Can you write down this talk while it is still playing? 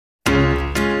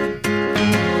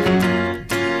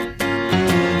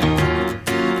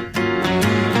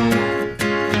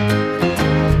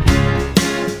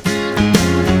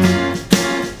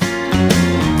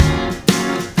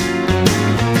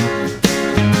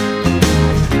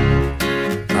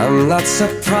I'm not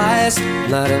surprised,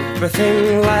 not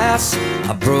everything lasts.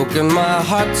 I've broken my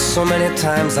heart so many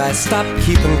times I stopped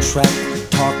keeping track.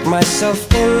 Talk myself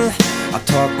in, I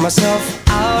talk myself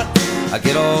out. I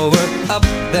get all worked up,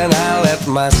 then I let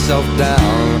myself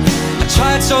down. I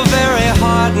tried so very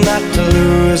hard not to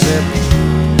lose it.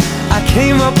 I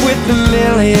came up with a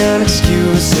million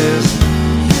excuses.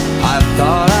 I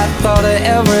thought of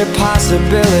every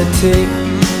possibility.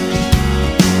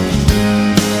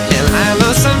 And I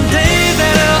know someday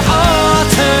that it'll all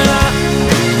turn out.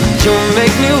 You'll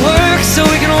make me work so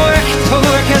we can work to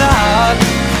work it out.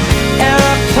 And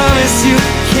I promise you,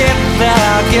 kid, that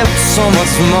I'll give so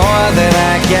much more than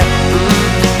I get.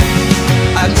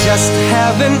 I just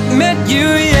haven't met you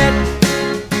yet.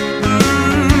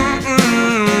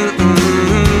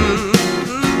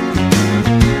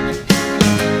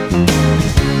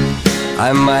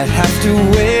 I might have to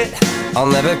wait,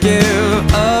 I'll never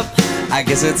give up. I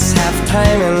guess it's half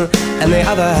timing and the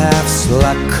other half's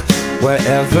luck.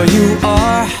 Wherever you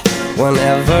are,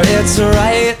 whenever it's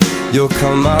right, you'll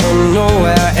come out of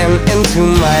nowhere and into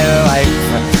my life.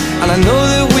 And I know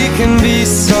that we can be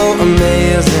so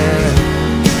amazing.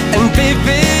 And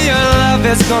baby, your love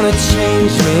is gonna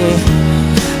change me.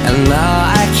 And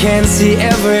now I can see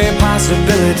every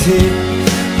possibility.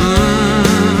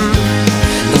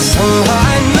 Somehow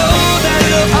I know that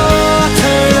it'll all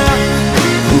turn out.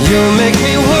 You'll make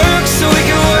me work so we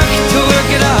can work to work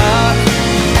it out.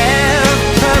 And I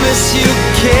promise you,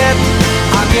 kid,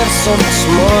 I'll give so much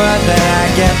more than I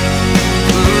get.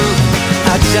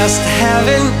 I just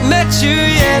haven't met you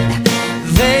yet.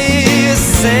 They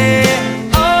say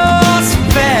all's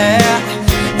fair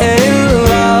in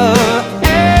love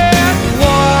and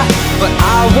war, but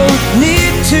I won't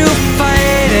need to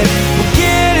fight it. We'll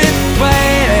get it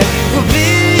right. We'll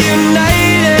be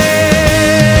united.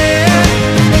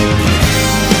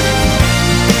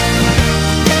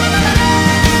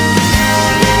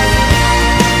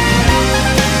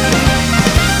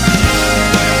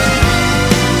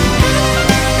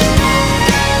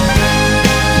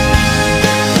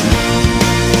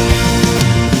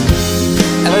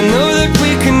 And I know that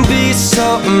we can be so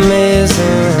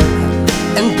amazing.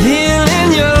 And being in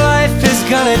your life is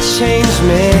gonna change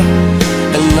me.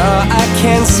 And now I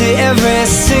can see every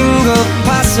single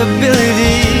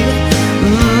possibility.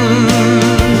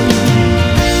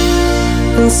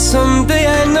 And someday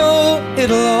I know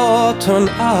it'll all turn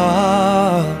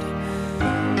out.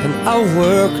 And I'll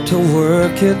work to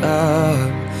work it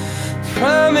out.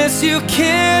 Promise you,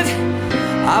 kid,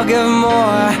 I'll give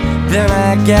more than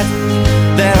I get,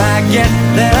 than I get,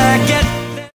 than